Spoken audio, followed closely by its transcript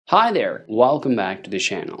Hi there, welcome back to the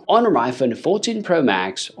channel. On your iPhone 14 Pro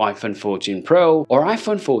Max, iPhone 14 Pro, or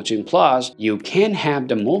iPhone 14 Plus, you can have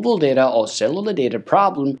the mobile data or cellular data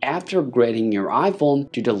problem after upgrading your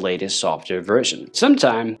iPhone to the latest software version.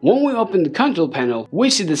 Sometimes, when we open the control panel, we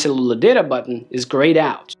see the cellular data button is grayed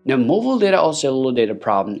out. Now, mobile data or cellular data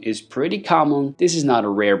problem is pretty common. This is not a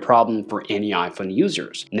rare problem for any iPhone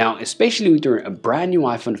users. Now, especially with your brand new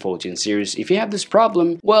iPhone 14 series, if you have this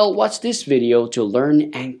problem, well, watch this video to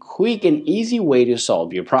learn and quick and easy way to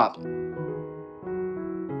solve your problem.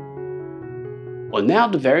 Well, now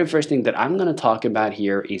the very first thing that I'm going to talk about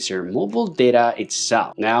here is your mobile data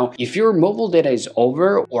itself. Now, if your mobile data is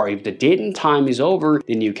over or if the date and time is over,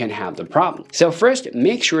 then you can have the problem. So first,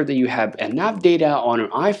 make sure that you have enough data on your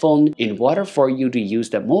iPhone in order for you to use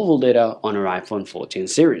the mobile data on your iPhone 14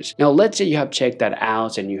 series. Now, let's say you have checked that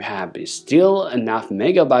out and you have still enough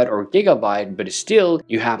megabyte or gigabyte, but still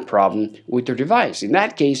you have problem with your device. In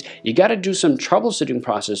that case, you got to do some troubleshooting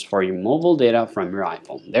process for your mobile data from your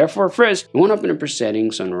iPhone. Therefore, first, you want to open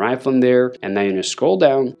settings on your iPhone there, and then you scroll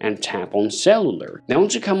down and tap on cellular. Now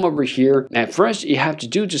once you come over here, at first you have to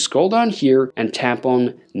do just scroll down here and tap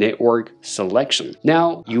on network selection.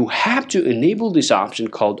 Now you have to enable this option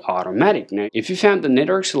called automatic. Now if you found the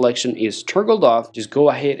network selection is toggled off, just go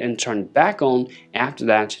ahead and turn it back on. After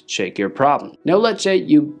that, check your problem. Now let's say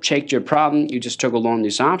you checked your problem, you just toggled on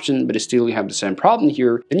this option, but still you have the same problem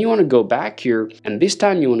here. Then you want to go back here, and this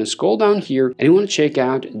time you want to scroll down here and you want to check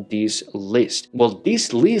out this list. Well,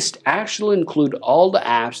 this list actually includes all the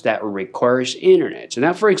apps that requires internet. So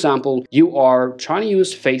now, for example, you are trying to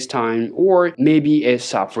use FaceTime or maybe a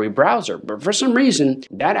Safari browser, but for some reason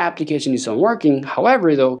that application isn't working.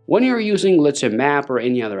 However, though, when you're using, let's say, Map or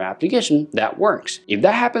any other application, that works. If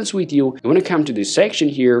that happens with you, you want to come to this section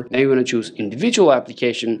here. Now you want to choose individual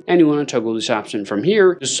application, and you want to toggle this option from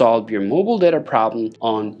here to solve your mobile data problem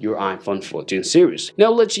on your iPhone 14 series.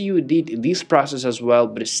 Now, let's say you did this process as well,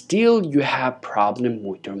 but still you have problem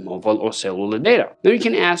with your mobile or cellular data. Now you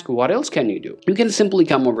can ask, what else can you do? You can simply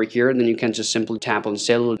come over here, and then you can just simply tap on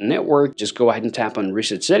cellular network, just go ahead and tap on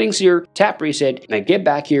reset settings here, tap reset, and get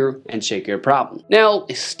back here and check your problem. Now,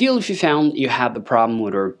 still if you found you have the problem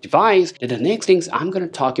with your device, then the next things I'm going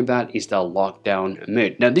to talk about is the lockdown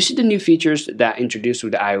mode. Now this is the new features that introduced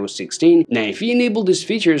with the iOS 16. Now if you enable these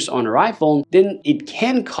features on your iPhone, then it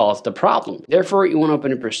can cause the problem. Therefore, you want to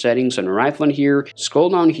open up your settings on your iPhone here, scroll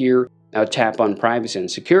down here. Now tap on privacy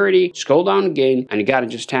and security, scroll down again, and you gotta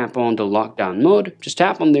just tap on the lockdown mode. Just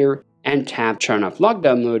tap on there and tap turn off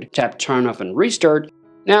lockdown mode, tap turn off and restart.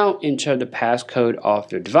 Now enter the passcode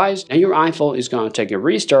of your device, and your iPhone is going to take a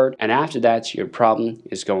restart, and after that your problem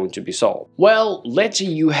is going to be solved. Well, let's say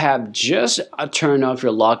you have just turned off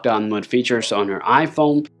your lockdown mode features on your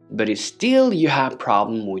iPhone, but still you have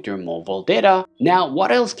problem with your mobile data. Now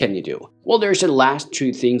what else can you do? Well, there's the last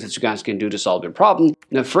two things that you guys can do to solve your problem.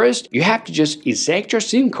 Now first, you have to just eject your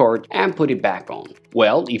SIM card and put it back on.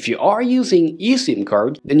 Well, if you are using eSIM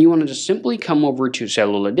card, then you want to just simply come over to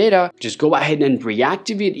cellular data, just go ahead and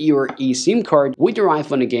reactivate your eSIM card with your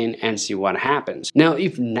iPhone again and see what happens. Now,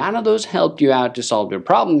 if none of those helped you out to solve your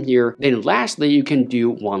problem here, then lastly, you can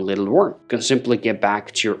do one little work. You can simply get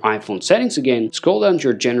back to your iPhone settings again, scroll down to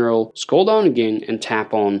your general, scroll down again and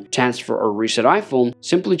tap on transfer or reset iPhone.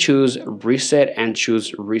 Simply choose reset and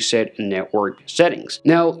choose reset network settings.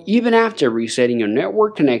 Now, even after resetting your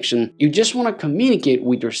network connection, you just want to communicate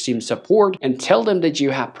with your SIM support and tell them that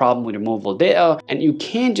you have problem with your mobile data, and you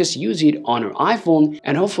can just use it on your iPhone,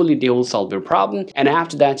 and hopefully they will solve your problem. And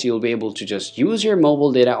after that, you'll be able to just use your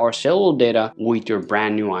mobile data or cellular data with your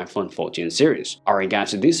brand new iPhone 14 series. Alright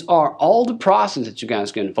guys, so these are all the processes that you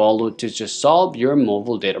guys can follow to just solve your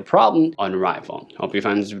mobile data problem on your iPhone. Hope you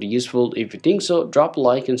found this video useful. If you think so, drop a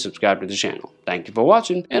like and subscribe to the channel. Thank you for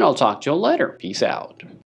watching, and I'll talk to you all later. Peace out.